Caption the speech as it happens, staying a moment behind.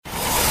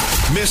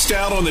Missed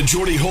out on the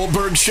Jordy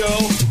Holberg Show?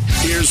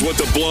 Here's what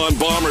the Blonde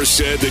Bomber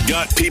said that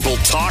got people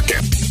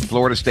talking.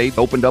 Florida State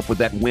opened up with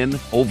that win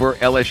over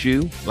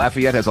LSU.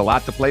 Lafayette has a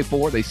lot to play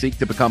for. They seek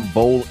to become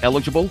bowl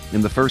eligible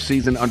in the first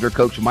season under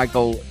Coach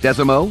Michael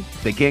Desimo.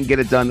 If they can't get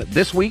it done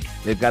this week,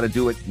 they've got to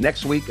do it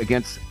next week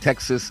against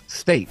Texas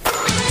State.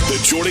 The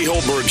Jordy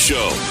Holberg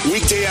Show,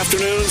 weekday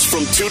afternoons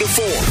from 2 to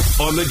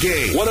 4 on The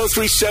Game.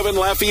 103.7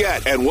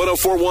 Lafayette and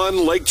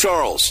 104.1 Lake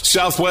Charles,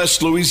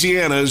 Southwest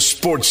Louisiana's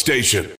sports station.